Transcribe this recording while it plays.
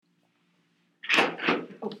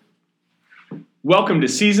Welcome to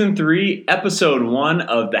Season 3, Episode 1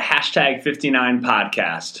 of the Hashtag 59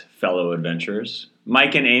 podcast, fellow adventurers.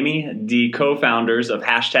 Mike and Amy, the co-founders of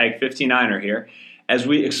Hashtag 59, are here as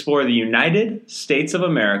we explore the United States of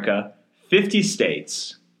America, 50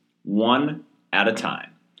 states, one at a time.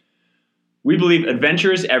 We believe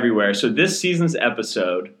adventure is everywhere, so this season's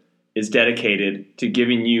episode is dedicated to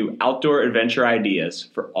giving you outdoor adventure ideas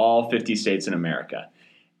for all 50 states in America.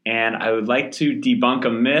 And I would like to debunk a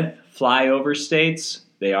myth. Flyover states,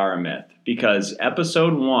 they are a myth. Because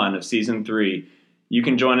episode 1 of season 3, you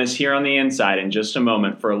can join us here on the inside in just a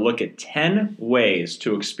moment for a look at 10 ways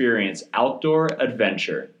to experience outdoor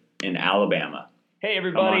adventure in Alabama. Hey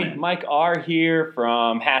everybody, Mike R. here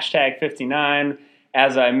from Hashtag 59.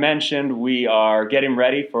 As I mentioned, we are getting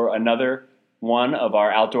ready for another one of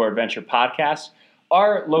our outdoor adventure podcasts.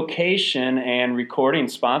 Our location and recording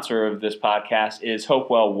sponsor of this podcast is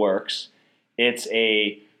Hopewell Works. It's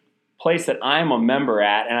a place that I'm a member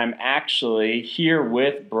at, and I'm actually here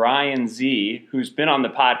with Brian Z., who's been on the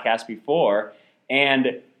podcast before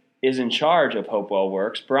and is in charge of Hopewell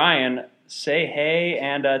Works. Brian, say hey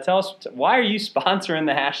and tell us, why are you sponsoring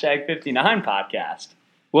the Hashtag 59 podcast?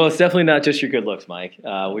 Well, it's definitely not just your good looks, Mike.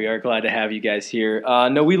 We are glad to have you guys here.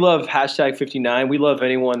 No, we love Hashtag 59. We love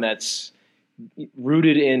anyone that's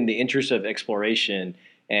rooted in the interest of exploration,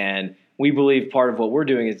 and we believe part of what we're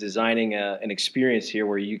doing is designing an experience here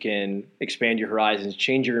where you can expand your horizons,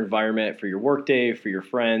 change your environment for your workday, for your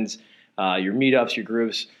friends, your meetups, your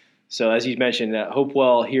groups. So as you mentioned, at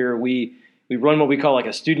Hopewell here, we run what we call like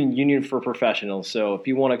a student union for professionals. So if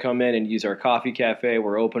you want to come in and use our coffee cafe,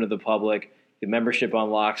 we're open to the public. The membership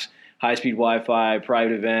unlocks high-speed Wi-Fi,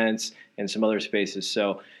 private events, and some other spaces.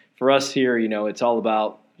 So for us here, it's all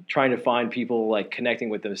about trying to find people like connecting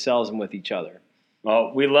with themselves and with each other.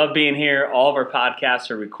 Well, we love being here. All of our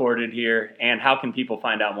podcasts are recorded here. And how can people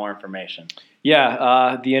find out more information?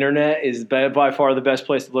 Yeah, the internet is by far the best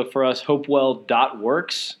place to look for us,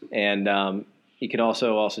 hopewell.works. And you can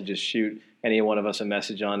also just shoot any one of us a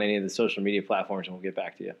message on any of the social media platforms, and we'll get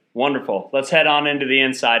back to you. Wonderful. Let's head on into the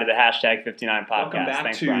inside of the Hashtag 59 podcast. Welcome back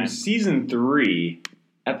Thanks, to Brian. Season 3,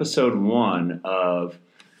 Episode 1 of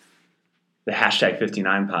the Hashtag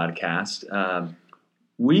 59 podcast.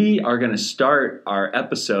 We are going to start our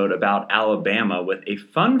episode about Alabama with a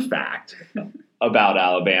fun fact about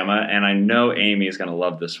Alabama, and I know Amy is going to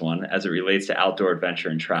love this one as it relates to outdoor adventure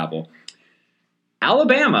and travel.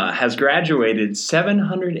 Alabama has graduated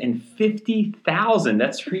 750,000,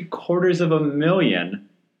 that's 750,000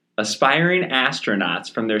 aspiring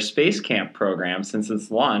astronauts from their space camp program since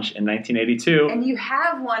its launch in 1982. And you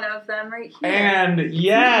have one of them right here. And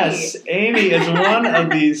yes, Amy is one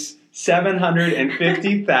of these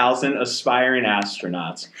 750,000 aspiring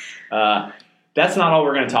astronauts. That's not all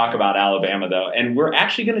we're going to talk about Alabama, though. And we're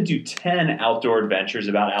actually going to do 10 outdoor adventures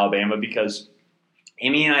about Alabama because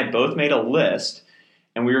Amy and I both made a list,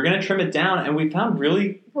 and we were going to trim it down, and we found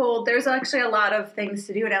really... Well, there's actually a lot of things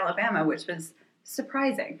to do in Alabama, which was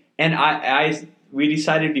surprising. And we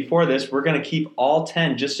decided before this, we're going to keep all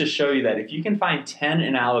 10 just to show you that if you can find 10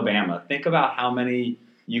 in Alabama, think about how many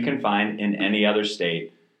you can find in any other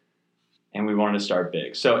state. And we wanted to start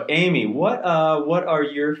big. So, Amy, what are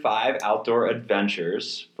your 5 outdoor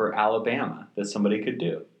adventures for Alabama that somebody could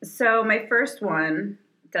do? So my first one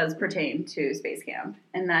does pertain to space camp,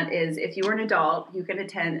 and that is if you are an adult, you can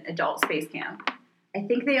attend adult space camp. I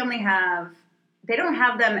think they don't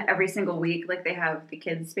have them every single week like they have the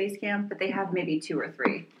kids' space camp, but they have maybe 2 or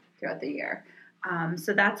 3 throughout the year.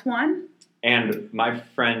 So that's one. And my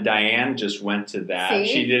friend Diane just went to that. See?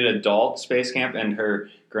 She did adult space camp, and her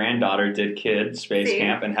granddaughter did kids space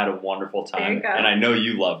camp and had a wonderful time. There you go. And I know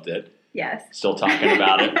you loved it. Yes. Still talking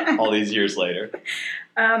about it all these years later.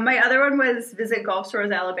 My other one was visit Gulf Shores,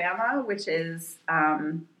 Alabama, which is a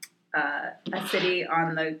city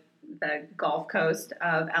on the Gulf Coast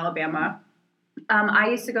of Alabama. I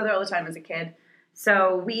used to go there all the time as a kid.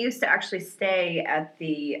 So we used to actually stay at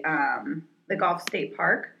the Gulf State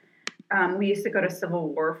Park. We used to go to Civil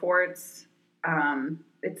War forts.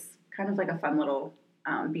 It's kind of like a fun little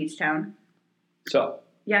beach town. So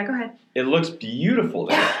yeah, go ahead. It looks beautiful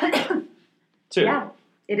there, too. Yeah,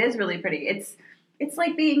 it is really pretty. It's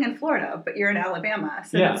like being in Florida, but you're in Alabama.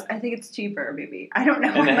 So yeah. I think it's cheaper, maybe. I don't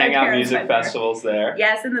know. And the Hangout Music Festival's there.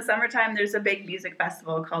 Yes, in the summertime, there's a big music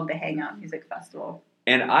festival called the Hangout Music Festival.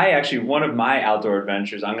 And one of my outdoor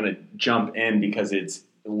adventures, I'm going to jump in because it's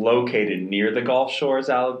located near the Gulf Shores,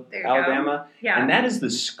 Alabama. Yeah. And that is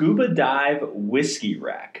the Scuba Dive Whiskey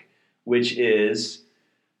Wreck, which is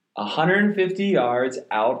 150 yards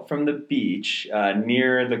out from the beach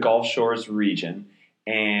near the Gulf Shores region.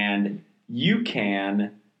 And you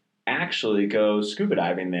can actually go scuba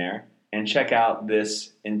diving there and check out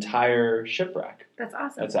this entire shipwreck That's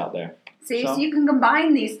awesome. that's out there. See, so you can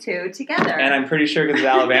combine these two together. And I'm pretty sure because it's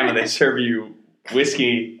Alabama, they serve you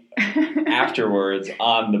whiskey afterwards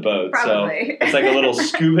on the boat. Probably. So it's like a little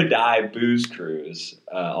scuba dive booze cruise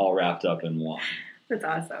all wrapped up in one. That's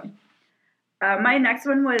awesome. My next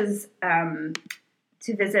one was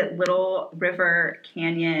to visit Little River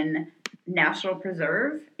Canyon National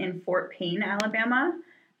Preserve in Fort Payne, Alabama.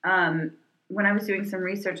 When I was doing some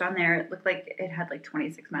research on there, it looked like it had like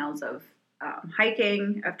 26 miles of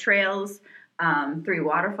hiking, of trails, 3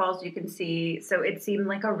 waterfalls you can see. So it seemed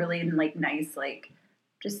like a really like nice, like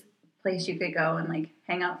just place you could go and like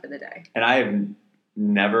hang out for the day. And I have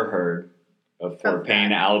never heard of Fort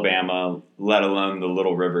Payne, Alabama, let alone the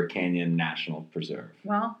Little River Canyon National Preserve.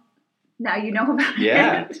 Well, now you know about it.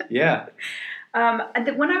 Yeah. Yeah.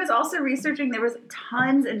 When I was also researching, there was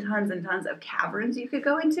tons and tons and tons of caverns you could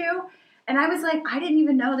go into. And I was like, I didn't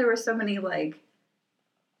even know there were so many, like,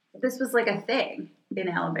 this was like a thing in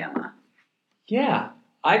Alabama. Yeah.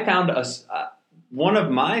 I found one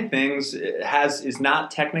of my things is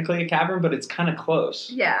not technically a cavern, but it's kind of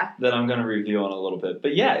close. Yeah. That I'm going to review in a little bit.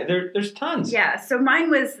 But yeah, there's tons. Yeah. So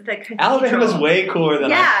mine was the cathedral. Alabama's way cooler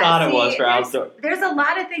than I thought it was for outdoor. There's a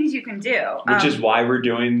lot of things you can do. Which is why we're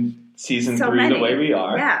doing season 3 the way we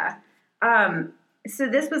are. Yeah. So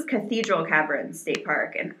this was Cathedral Cavern State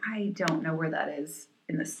Park, and I don't know where that is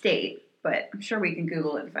in the state, but I'm sure we can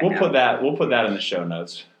Google it and find out. We'll put that in the show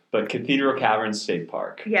notes. But Cathedral Cavern State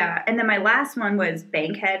Park. Yeah, and then my last one was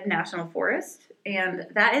Bankhead National Forest, and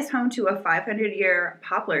that is home to a 500-year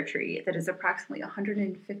poplar tree that is approximately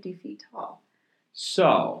 150 feet tall.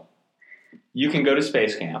 So, you can go to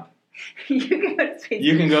space camp. You can go to space camp.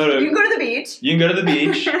 You can go to the beach. You can go to the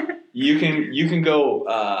beach. You can go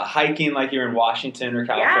hiking like you're in Washington or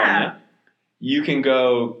California. Yeah. You can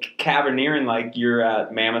go caverneering like you're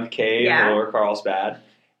at Mammoth Cave or Carlsbad.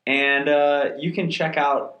 And you can check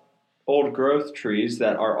out old growth trees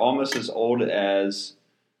that are almost as old as,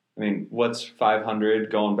 what's 500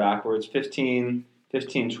 going backwards?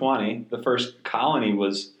 1520. The first colony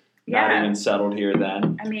was not even settled here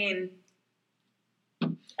then. It's amazing.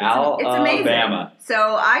 Alabama. So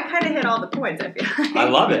I kind of hit all the points, I feel like. I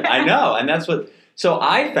love it. I know. And that's what... So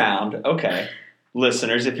I found,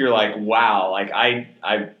 listeners, if you're like, wow, like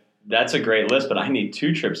that's a great list, but I need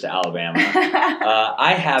 2 trips to Alabama.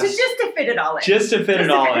 I have... Just to fit it all in. Just to fit it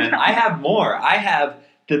all in. I have more. I have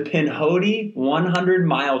the Pinhoti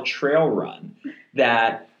 100-mile trail run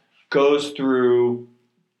that goes through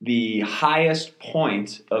the highest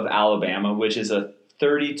point of Alabama, which is a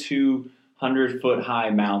 3,200-foot-high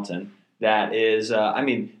mountain. That is,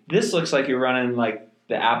 this looks like you're running like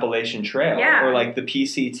the Appalachian Trail or like the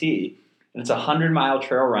PCT. And it's a 100-mile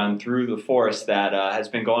trail run through the forest that has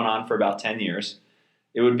been going on for about 10 years.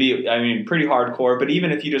 It would be, pretty hardcore, but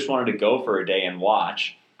even if you just wanted to go for a day and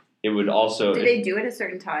watch, it would also... Do they do it at a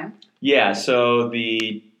certain time? Yeah, so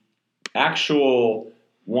the actual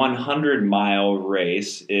 100-mile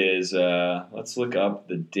race is, let's look up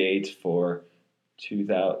the date for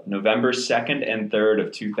November 2nd and 3rd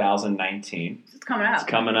of 2019. It's coming up. It's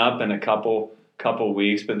coming up in a couple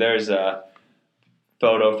weeks, but there's a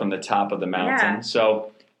photo from the top of the mountain. Yeah.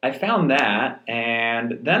 So I found that,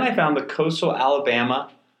 and then I found the Coastal Alabama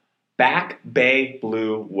Back Bay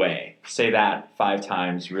Blue Way. Say that 5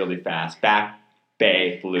 times really fast. Back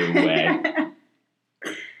Bay Blue Way.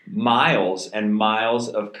 Miles and miles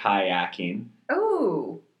of kayaking.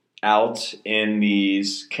 Ooh. Out in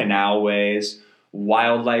these canalways,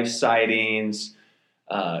 wildlife sightings,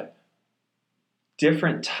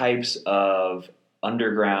 different types of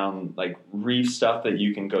underground like reef stuff that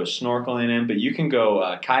you can go snorkeling in, but you can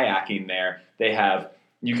go kayaking there.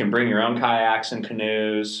 You can bring your own kayaks and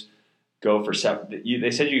canoes. Go for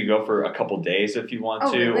they said you could go for a couple days if you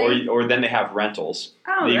want to, really? or then they have rentals.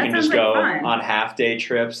 Oh, that you can just go fun. On half-day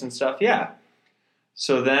trips and stuff. Yeah.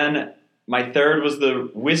 So then my third was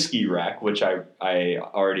the Whiskey Wreck, which I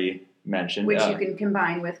already mentioned. Which you can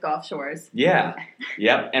combine with Gulf Shores. Yeah.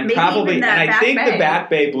 Yep. And Maybe probably, and I think Bay. The Back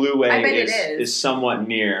Bay Blue Way is somewhat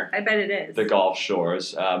near. I bet it is. The Gulf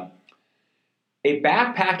Shores. A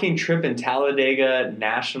backpacking trip in Talladega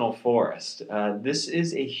National Forest. This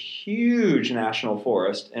is a huge national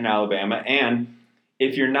forest in Alabama, and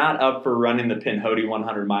if you're not up for running the Pinhoti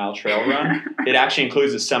 100-mile trail run, it actually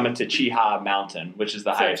includes the summit to Cheaha Mountain, which is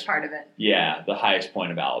the highest part of it. Yeah, the highest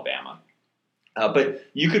point of Alabama. But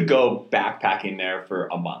you could go backpacking there for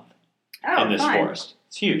a month in this forest.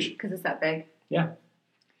 It's huge. Because it's that big. Yeah.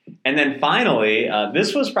 And then finally,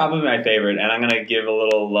 this was probably my favorite, and I'm going to give a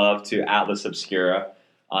little love to Atlas Obscura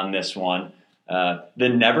on this one. the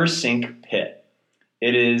Never Sink Pit.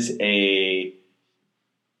 It is a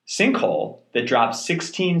sinkhole that drops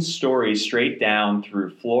 16 stories straight down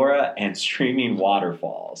through flora and streaming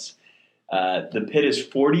waterfalls. The pit is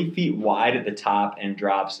 40 feet wide at the top and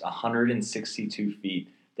drops 162 feet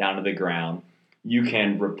down to the ground. You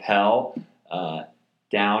can rappel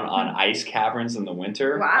down on ice caverns in the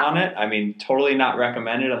winter on it. I mean, totally not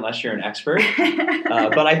recommended unless you're an expert.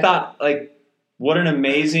 But I thought, like, what an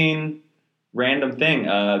amazing random thing.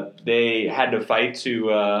 They had to fight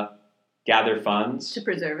to gather funds. To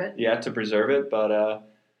preserve it. Yeah, to preserve it. But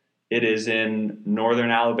it is in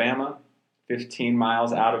northern Alabama, 15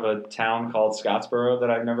 miles out of a town called Scottsboro that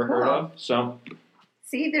I've never heard of. So,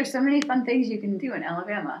 see, there's so many fun things you can do in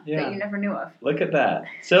Alabama that you never knew of. Look at that.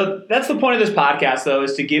 So that's the point of this podcast, though,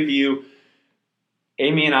 is to give you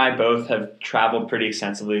Amy and I both have traveled pretty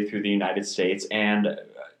extensively through the United States, and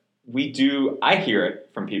I hear it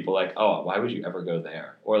from people like, oh, why would you ever go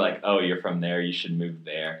there? Or like, oh, you're from there, you should move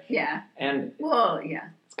there. Yeah. And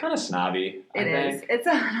it's kind of snobby. It is. It's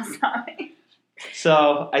a little snobby.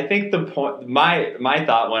 So I think the point, my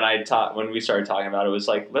thought when we started talking about it was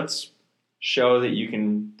like, let's show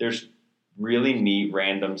that there's really neat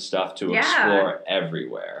random stuff to explore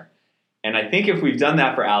everywhere. And I think if we've done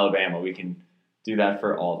that for Alabama, we can do that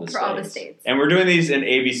for all the states. For all the states. And we're doing these in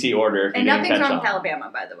ABC order. And nothing's wrong with Alabama,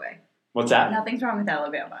 by the way. What's that? Nothing's wrong with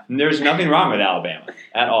Alabama. There's nothing wrong with Alabama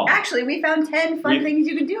at all. Actually, we found 10 fun things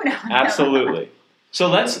you can do in Alabama. Absolutely. So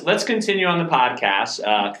let's continue on the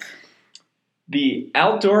podcast. The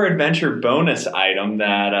outdoor adventure bonus item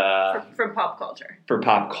that for pop culture. For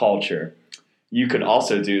pop culture, you could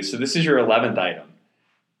also do. So this is your 11th item.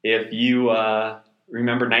 If you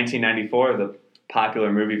remember 1994, the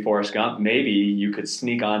popular movie Forrest Gump, maybe you could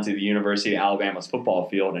sneak onto the University of Alabama's football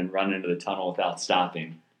field and run into the tunnel without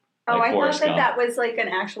stopping. Oh, I thought that was like an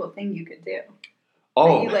actual thing you could do.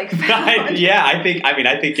 Oh, I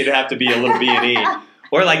think it'd have to be a little B&E.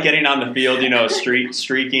 Or like getting on the field,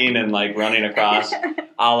 streaking and like running across, a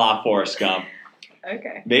la Forrest Gump.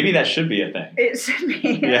 Okay. Maybe that should be a thing. It should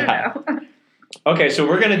be. I don't know. Okay, so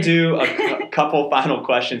we're going to do a couple final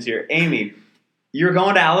questions here. Amy, you're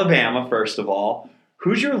going to Alabama, first of all.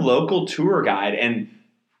 Who's your local tour guide? And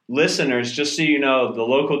listeners, just so you know, the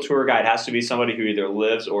local tour guide has to be somebody who either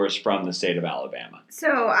lives or is from the state of Alabama.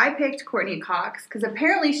 So I picked Courtney Cox because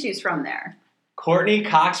apparently she's from there. Courtney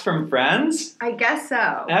Cox from Friends? I guess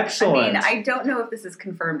so. Excellent. I mean, I don't know if this is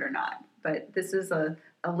confirmed or not, but this is a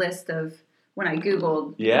list of, when I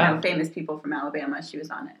Googled famous people from Alabama, she was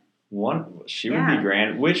on it. She would be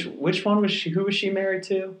grand. Which one was she? Who was she married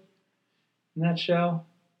to in that show?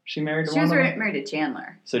 She married to She was married to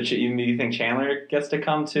Chandler. So you think Chandler gets to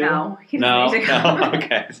come too? No, he doesn't need to come. No,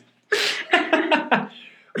 okay.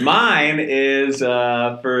 Mine is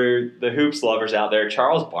for the hoops lovers out there,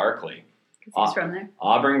 Charles Barkley. He's from there.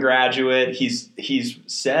 Auburn graduate. He's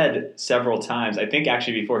said several times, I think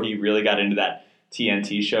actually before he really got into that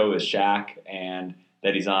TNT show with Shaq and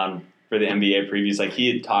that he's on for the NBA previews, like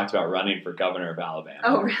he had talked about running for governor of Alabama.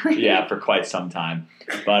 Oh, really? Yeah, for quite some time.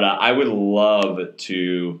 But I would love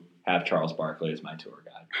to have Charles Barkley as my tour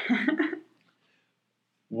guide.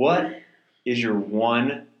 What is your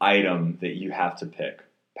one item that you have to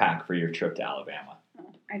pack for your trip to Alabama?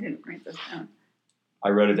 Oh, I didn't write this down. I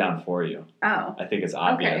wrote it down for you. Oh. I think it's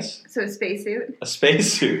obvious. Okay, so a spacesuit? A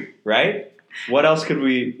spacesuit, right? What else could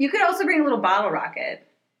we... You could also bring a little bottle rocket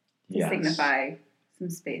to signify some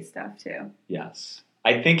space stuff, too. Yes.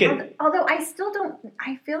 I think it... Although I still don't...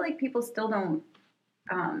 I feel like people still don't,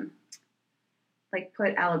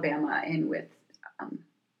 put Alabama in with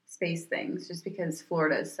space things, just because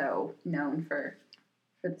Florida is so known for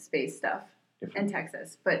the space stuff, and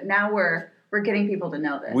Texas. But now we're getting people to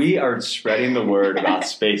know this. We are spreading the word about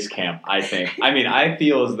Space Camp, I think. I mean, I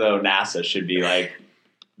feel as though NASA should be like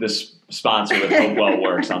the sponsor with Hopewell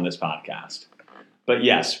Works on this podcast. But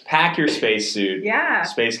yes, pack your spacesuit. Yeah.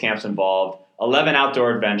 Space Camp's involved. 11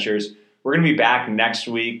 outdoor adventures. We're going to be back next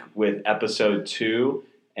week with episode 2.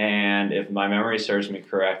 And if my memory serves me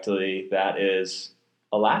correctly, that is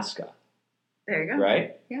Alaska. There you go.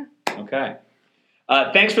 Right? Yeah. Okay.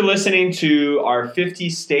 Thanks for listening to our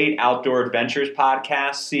 50-State Outdoor Adventures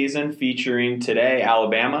podcast season featuring today,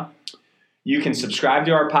 Alabama. You can subscribe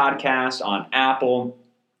to our podcast on Apple,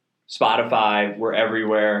 Spotify, we're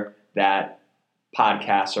everywhere that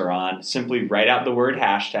podcasts are on. Simply write out the word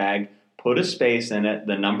hashtag, put a space in it,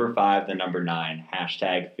 the number 5, the number 9,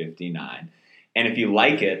 hashtag 59. And if you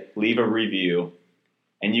like it, leave a review.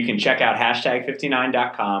 And you can check out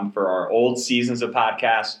hashtag59.com for our old seasons of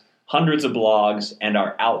podcasts, hundreds of blogs, and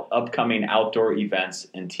our upcoming outdoor events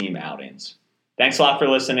and team outings. Thanks a lot for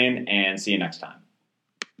listening, and see you next time.